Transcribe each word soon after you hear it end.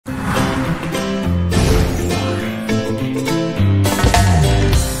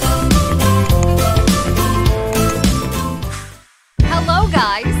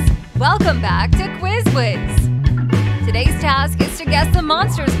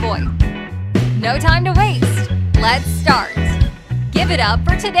monsters, boy. No time to waste. Let's start. Give it up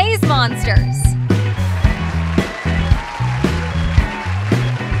for today's monsters.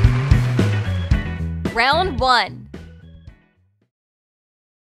 Round 1.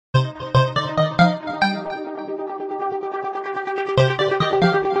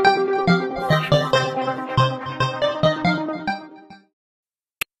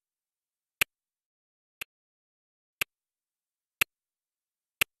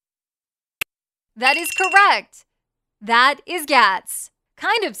 That is correct. That is Ghazt.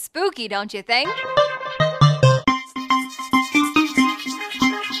 Kind of spooky, don't you think?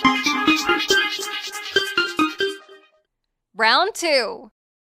 Round 2.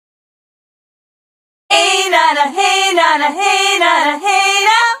 Hey nana, hey nana, hey nana, hey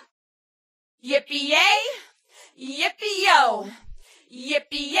na. Yippee yay, yippee yo.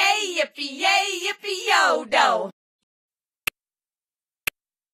 Yippee yay, yippee yay, yippee yo do.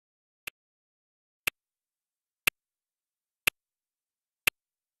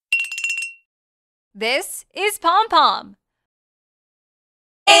 This is Pom Pom.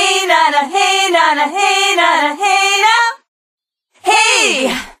 Hey nana, hey nana, hey nana, hey na.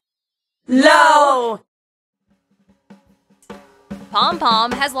 Hey! Low! Pom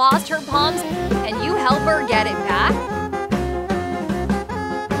Pom has lost her palms. Can you help her get it back?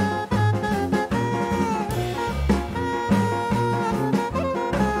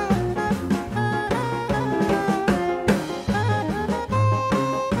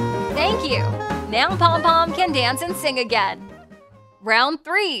 Thank you. Now Pom Pom can dance and sing again. Round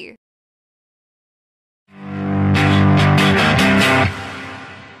 3.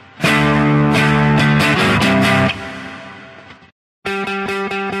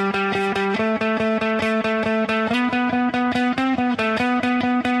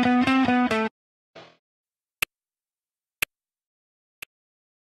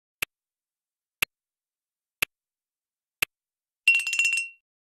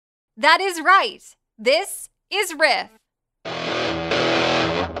 That is right. This is Riff.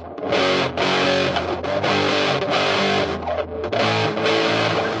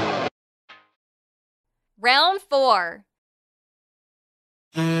 Round 4.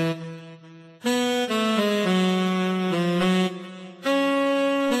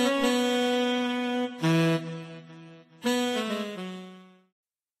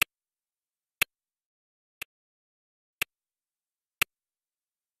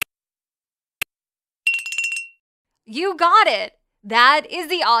 You got it! That is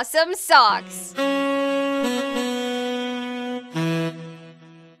the awesome socks.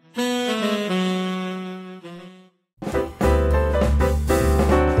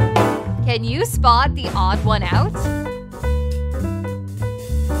 Can you spot the odd one out?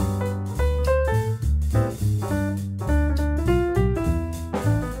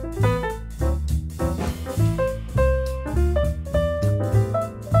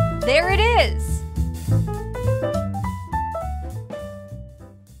 There it is!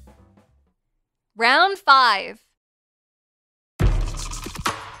 Round 5.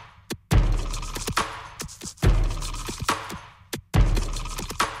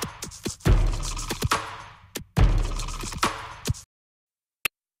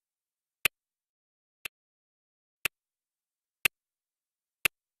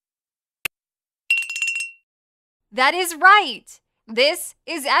 That is right! This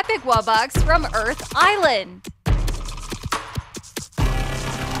is Epic Wubbox from Earth Island.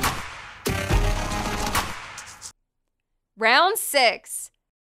 Round 6.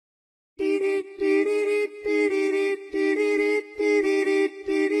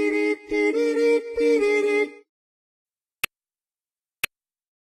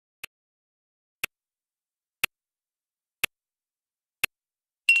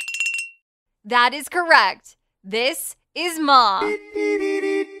 That is correct. This is Maw.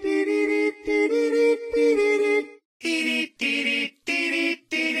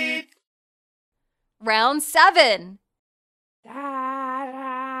 Round 7.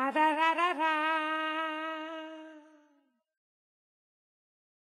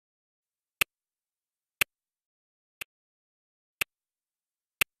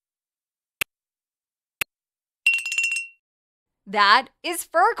 That is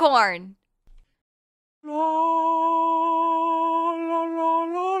Furcorn.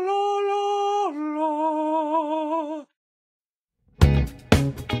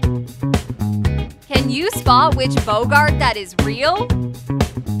 Can you spot which Bogart that is real?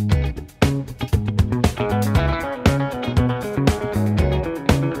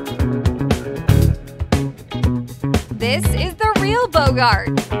 This is the real Bogart.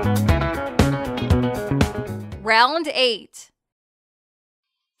 Round 8.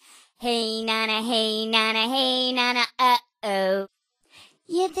 Hey nana, hey nana, hey nana, uh-oh.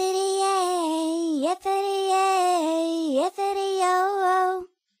 Yippity-yay, yippity-yay, yippity-yo-oh.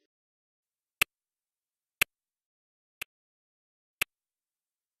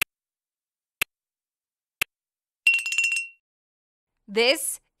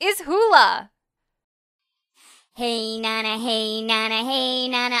 This is hula. Hey nana, hey nana, hey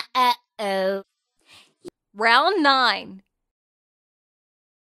nana, uh-oh. Round 9.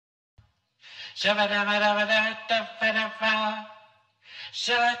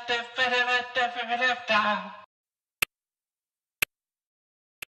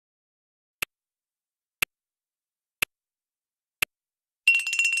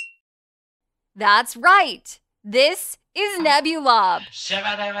 That's right. This is Nebulob.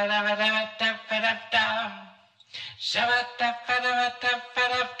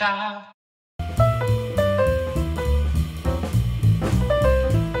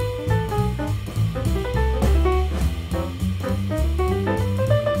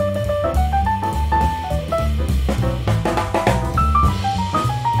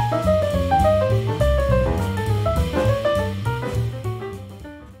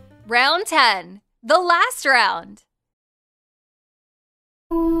 Round 10, the last round.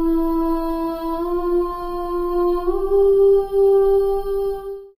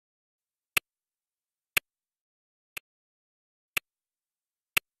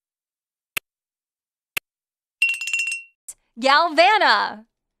 Galvana.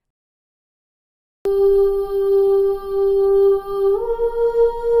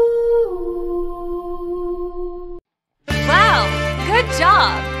 Wow, good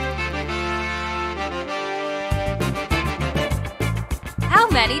job. How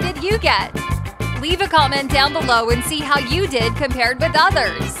many did you get? Leave a comment down below and see how you did compared with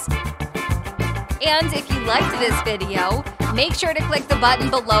others. And if you liked this video, make sure to click the button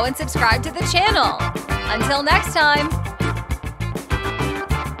below and subscribe to the channel. Until next time.